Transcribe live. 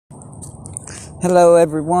Hello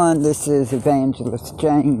everyone, this is Evangelist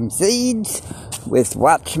James Eads with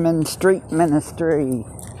Watchman Street Ministry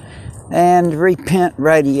and Repent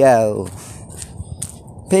Radio.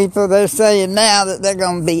 People, they're saying now that they're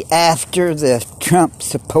going to be after the Trump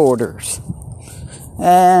supporters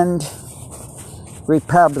and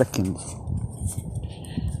Republicans.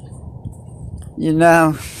 You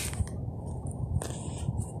know,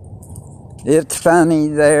 it's funny,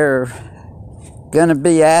 they're going to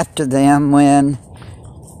be after them when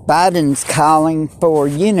Biden's calling for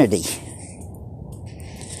unity.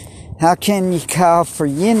 How can you call for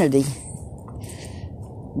unity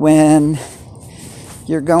when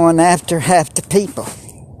you're going after half the people?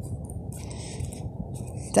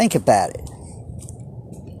 Think about it.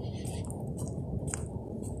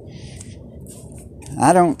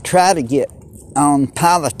 I don't try to get on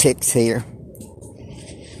politics here,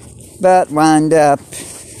 but wind up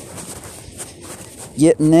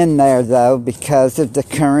getting in there, though, because of the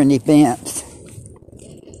current events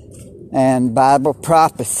and Bible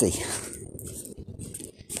prophecy.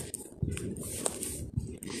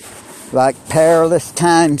 Like perilous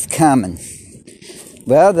times coming.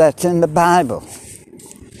 Well, that's in the Bible.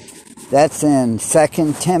 That's in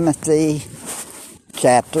 2 Timothy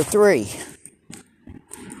chapter 3.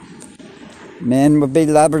 Men will be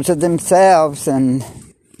lovers of themselves and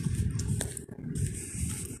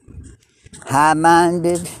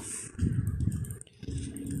high-minded,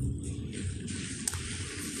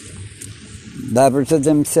 lovers of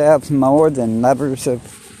themselves more than lovers of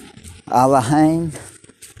Elohim.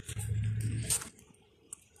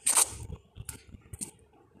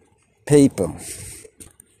 People,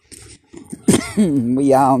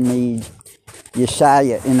 we all need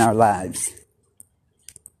Yeshua in our lives,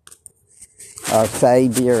 our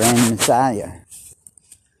Savior and Messiah.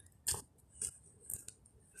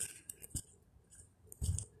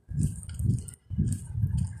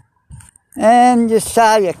 And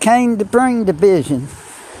Yeshua came to bring division.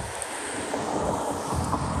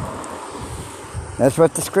 That's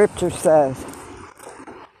what the scripture says.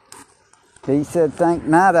 He said, "Think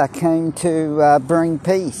not, I came to bring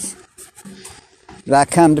peace. But I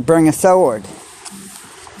come to bring a sword."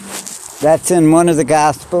 That's in one of the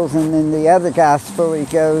Gospels, and in the other Gospel he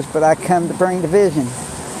goes, "But I come to bring division."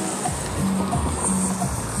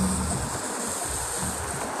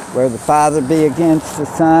 Where the father be against the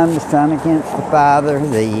son against the father,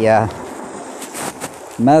 the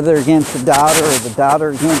mother against the daughter, or the daughter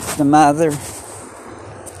against the mother.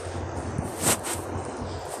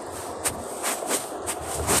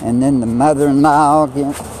 And then the mother-in-law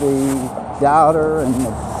against the daughter, and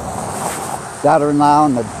the daughter-in-law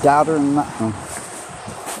and the daughter-in-law,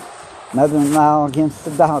 mother-in-law against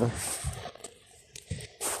the daughter.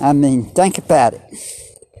 I mean, think about it.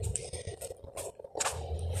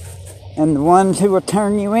 And the ones who will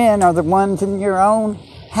turn you in are the ones in your own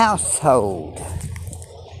household.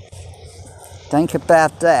 Think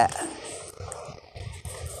about that.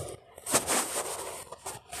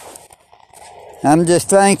 I'm just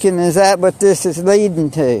thinking, is that what this is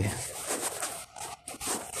leading to?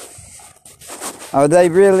 Are they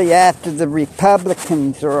really after the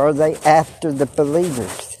Republicans, or are they after the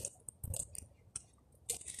believers?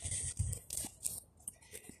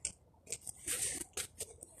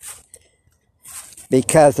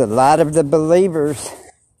 Because a lot of the believers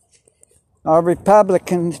are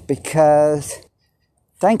Republicans, because,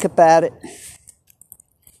 think about it,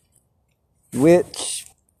 which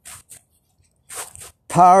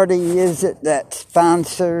party is it that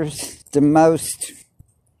sponsors the most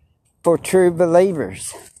for true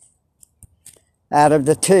believers out of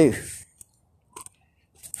the two?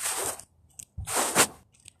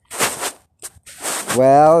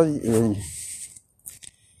 Well,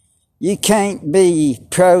 you can't be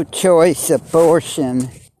pro-choice abortion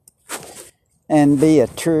and be a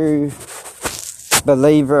true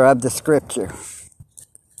believer of the scripture.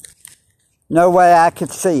 No way I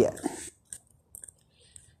could see it.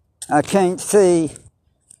 I can't see,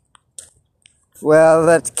 well,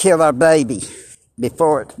 let's kill our baby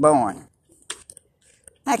before it's born.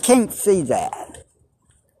 I can't see that.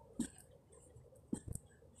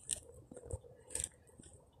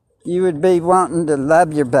 You would be wanting to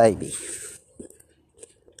love your baby.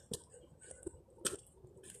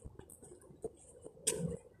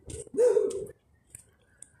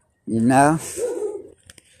 You know?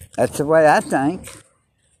 That's the way I think.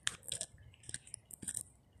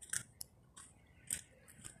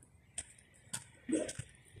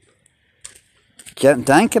 Just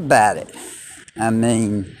think about it. I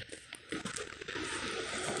mean,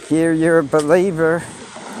 here you're a believer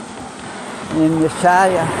in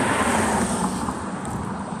Yeshua.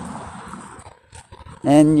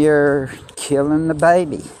 and you're killing the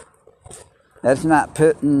baby. That's not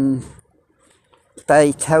putting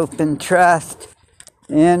faith, hope, and trust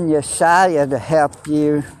in Yeshua to help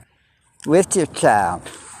you with your child.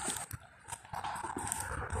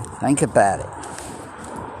 Think about it.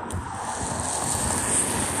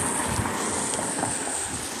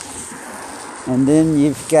 And then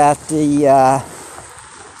you've got the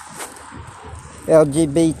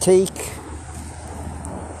LGBT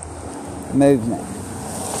movement.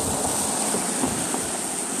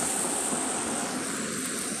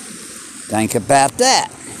 Think about that.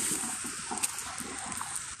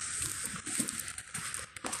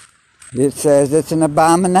 It says it's an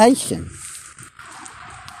abomination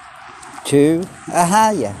to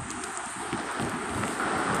Ahaya.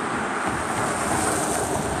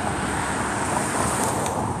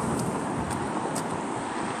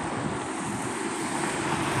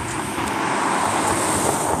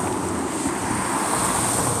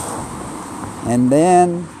 And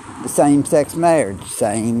then the same-sex marriage,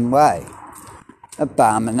 same way.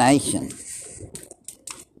 Abomination.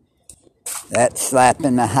 That's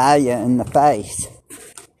slapping Ahaya in the face.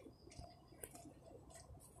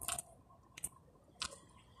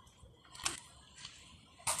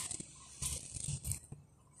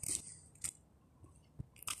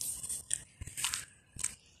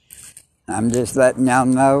 I'm just letting y'all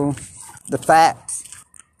know the facts.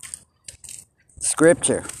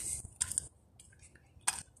 Scripture.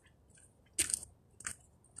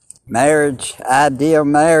 Marriage, ideal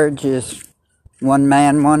marriage is one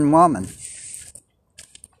man, one woman.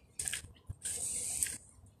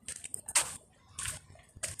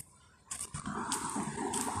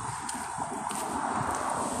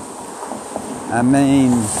 I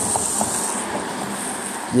mean,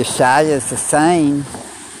 Yeshua is the same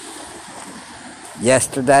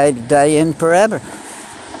yesterday, today, and forever.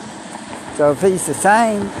 So if he's the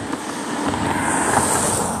same,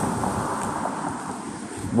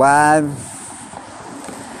 why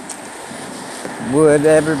would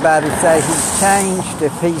everybody say he's changed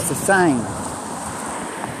if he's the same?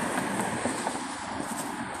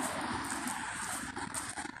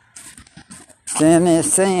 Sin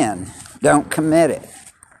is sin. Don't commit it.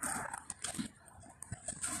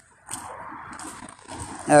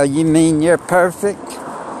 Oh, you mean you're perfect?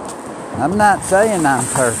 I'm not saying I'm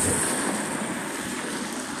perfect.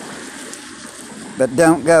 But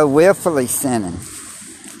don't go willfully sinning.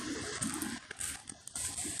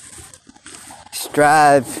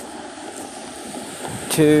 Strive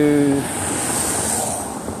to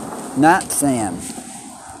not sin.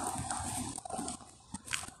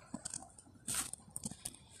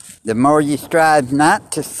 The more you strive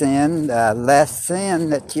not to sin, the less sin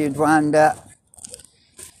that you'd wind up.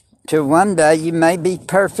 Till one day you may be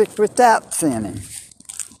perfect without sinning.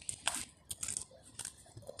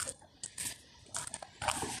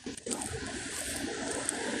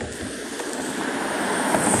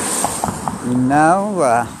 You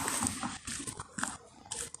know,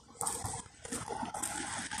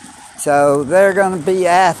 so they're going to be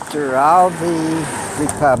after all the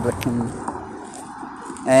Republicans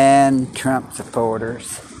and Trump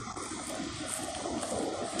supporters.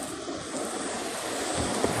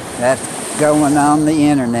 That's going on the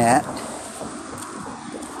internet.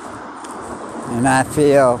 And I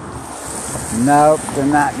feel, nope, they're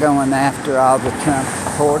not going after all the Trump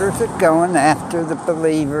supporters. They're going after the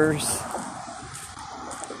believers.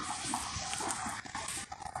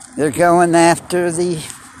 They're going after the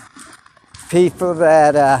people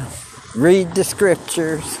that read the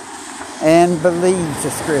scriptures and believe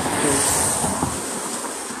the scriptures.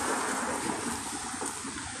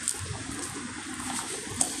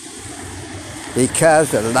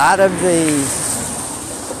 Because a lot of these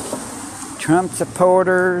Trump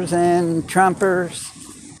supporters and Trumpers,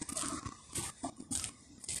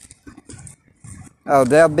 oh,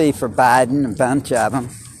 they'll be for Biden, a bunch of them.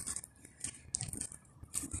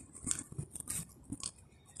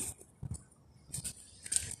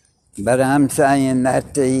 But I'm saying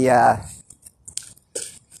that the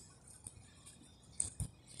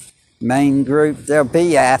main group they'll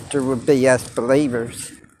be after will be us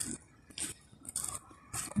believers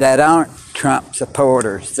that aren't Trump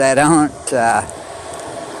supporters, that aren't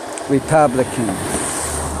Republicans.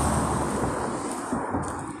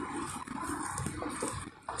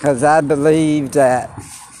 Because I believe that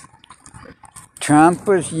Trump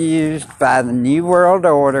was used by the New World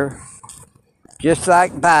Order just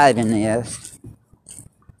like Biden is.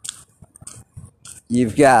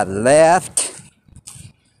 You've got left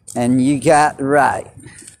and you got right.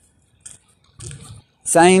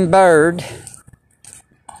 Same bird.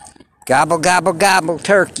 Gobble, gobble, gobble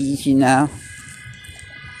turkeys, you know.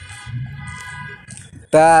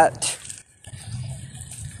 But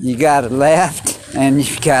you got a left and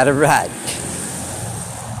you got a right.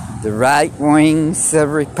 The right wing's the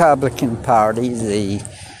Republican Party, the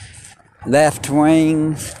left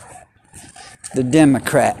wing's the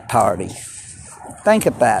Democrat Party. Think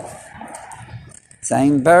about it.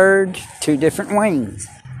 Same bird, two different wings.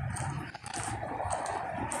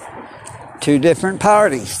 Two different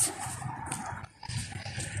parties.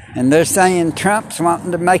 And they're saying Trump's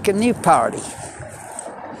wanting to make a new party.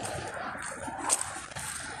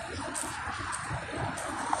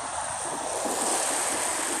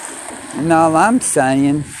 And all I'm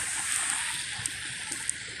saying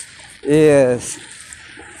is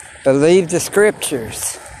believe the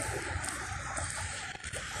scriptures.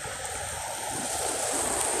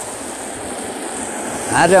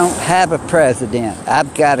 I don't have a president.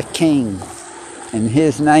 I've got a king, and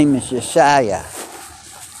his name is Yeshua.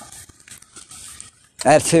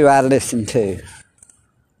 That's who I listen to.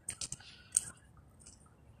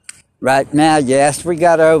 Right now, yes, we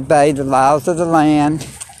got to obey the laws of the land,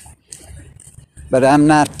 but I'm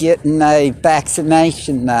not getting a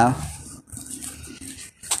vaccination now.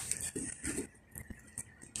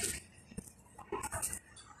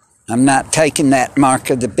 I'm not taking that mark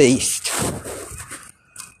of the beast.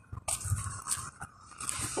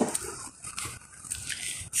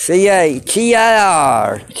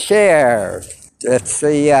 C-H-E-I-R, share. That's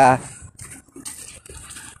the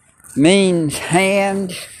means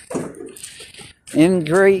hand in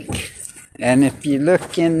Greek. And if you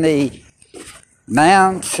look in the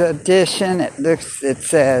Mounts edition, it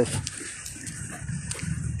says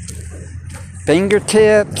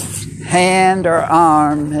fingertips, hand, or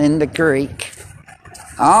arm in the Greek.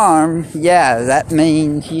 Arm, yeah, that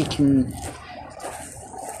means you can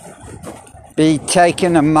be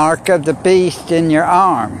taking a mark of the beast in your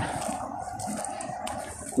arm.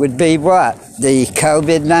 Would be what? The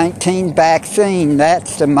COVID-19 vaccine.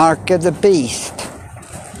 That's the mark of the beast.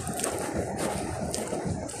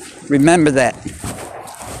 Remember that.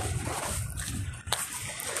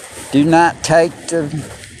 Do not take the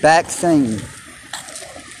vaccine.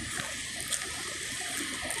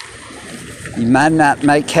 You might not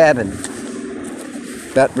make heaven,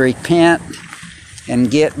 but repent and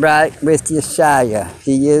get right with Yeshua.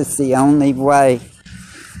 He is the only way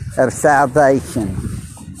of salvation.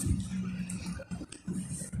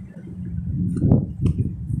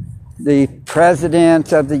 The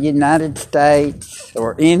President of the United States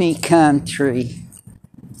or any country,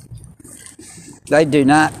 they do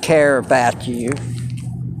not care about you.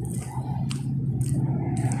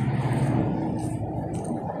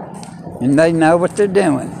 And they know what they're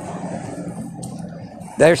doing.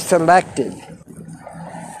 They're selected.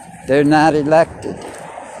 They're not elected.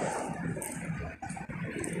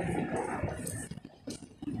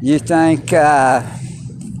 You think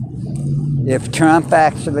if Trump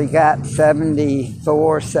actually got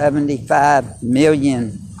 74, 75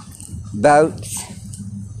 million votes,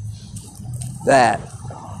 that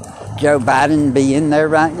Joe Biden would be in there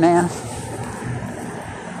right now?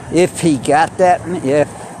 If he got that, if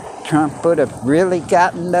Trump would have really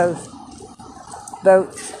gotten those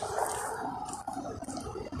votes?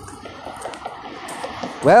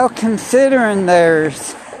 Well, considering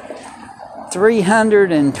there's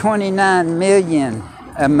 329 million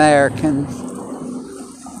Americans,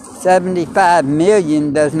 75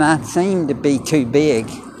 million does not seem to be too big.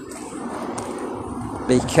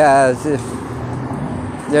 Because if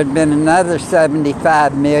there'd been another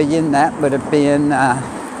 75 million, that would have been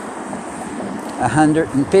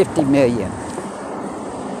 150 million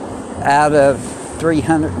out of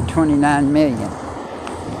 329 million.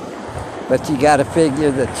 But you got to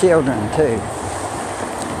figure the children too.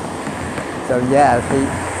 So yeah, he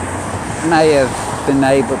may have been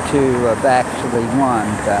able to have actually won,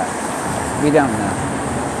 but we don't know.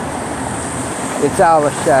 It's all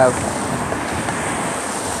a show.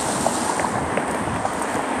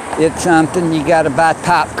 It's something you got to buy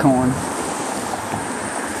popcorn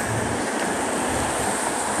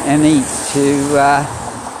and eat to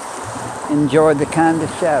enjoy the kind of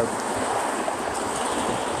show.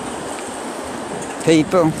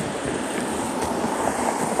 People,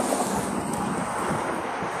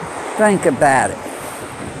 think about it.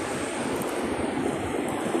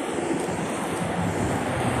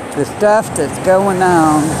 The stuff that's going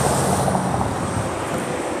on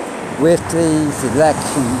with these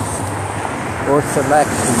elections or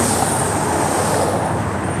selections,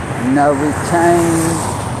 you know, we change.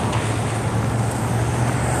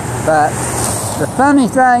 But the funny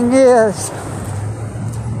thing is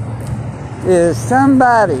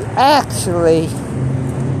somebody actually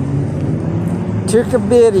took a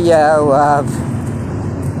video of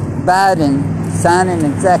Biden signed an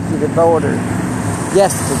executive order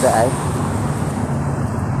yesterday,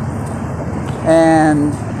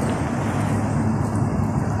 and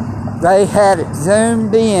they had it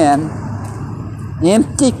zoomed in,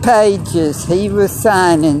 empty pages he was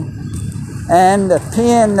signing, and the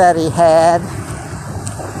pen that he had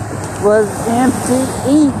was empty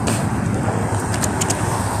ink.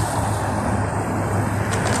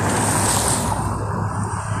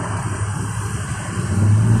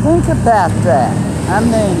 Think about that. I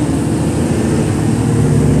mean,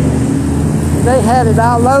 they had it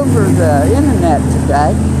all over the internet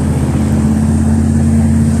today.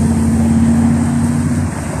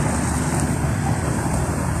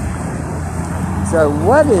 So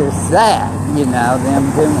what is that,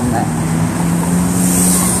 them doing that?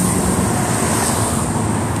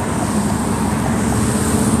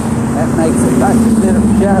 That makes it like a little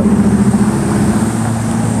joke.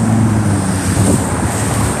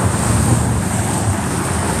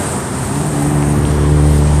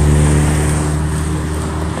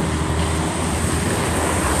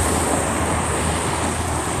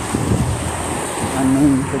 I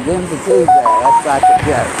mean, for them to do that, that's like a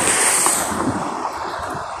joke.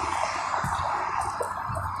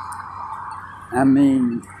 I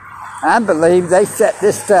mean, I believe they set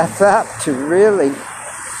this stuff up to really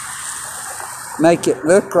make it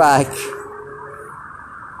look like,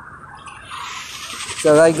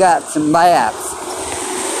 so they got some laughs,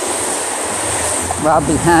 while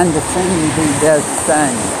behind the scenes he does the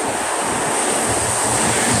same.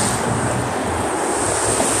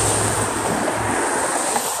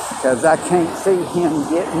 Because I can't see him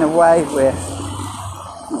getting away with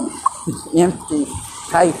empty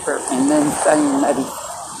paper and then saying that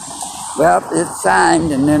it's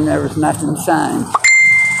signed, and then there was nothing signed.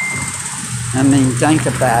 I mean, think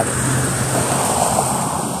about it.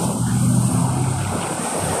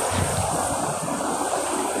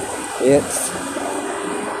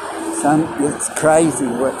 It's crazy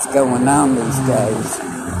what's going on these days.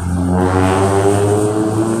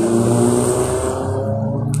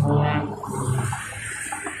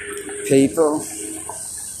 People,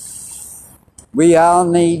 we all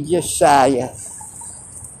need Yeshua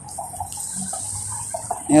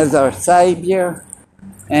as our Savior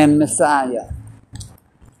and Messiah.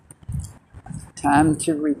 Time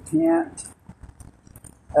to repent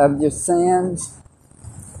of your sins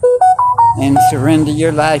and surrender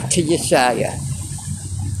your life to Yeshua,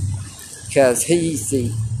 because He's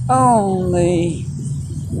the only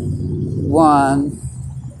one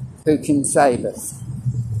who can save us.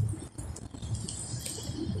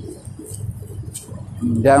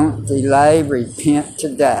 Don't delay, repent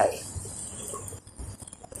today,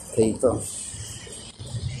 people.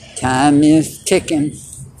 Time is ticking.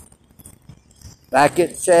 Like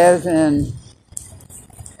it says in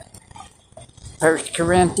 1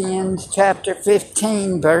 Corinthians chapter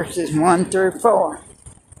 15, verses 1 through 4.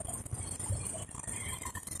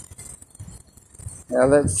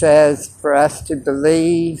 Well, it says for us to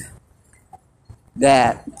believe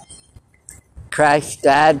that Christ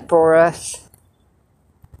died for us,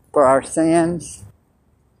 for our sins,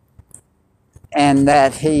 and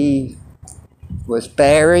that He was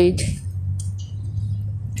buried,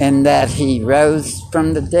 and that He rose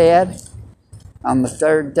from the dead on the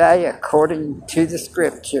third day according to the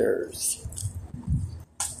Scriptures.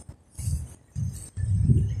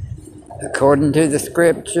 According to the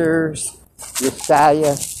Scriptures,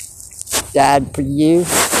 Yeshua died for you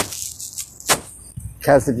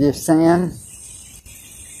because of your sin,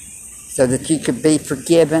 so that you could be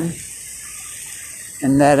forgiven,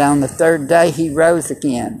 and that on the third day He rose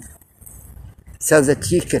again, so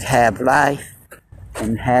that you could have life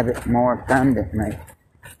and have it more abundantly.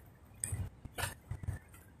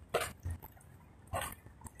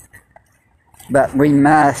 But we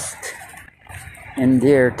must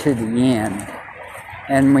endure to the end,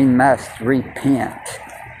 and we must repent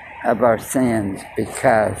of our sins,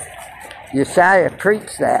 because Yeshua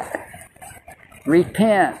preached that.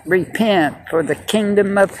 Repent, repent, for the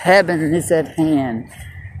kingdom of heaven is at hand.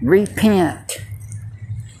 Repent.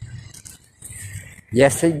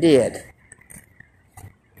 Yes, He did.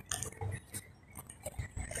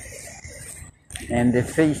 And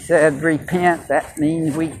if He said repent, that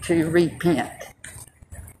means we too repent.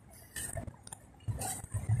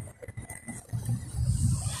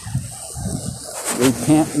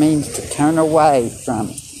 Repent means to turn away from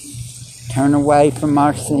it. Turn away from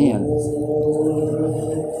our sins.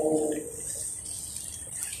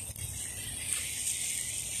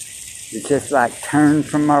 It's just like turn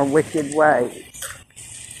from our wicked ways.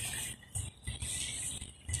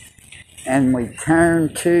 And we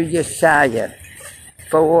turn to Yeshua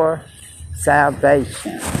for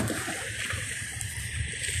salvation.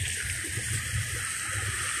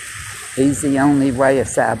 He's the only way of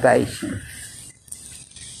salvation.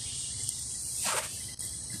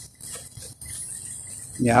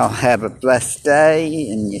 Y'all have a blessed day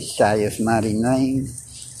in Yeshua's mighty name.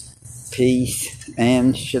 Peace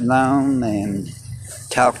and shalom, and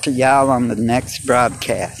talk to y'all on the next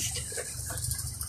broadcast.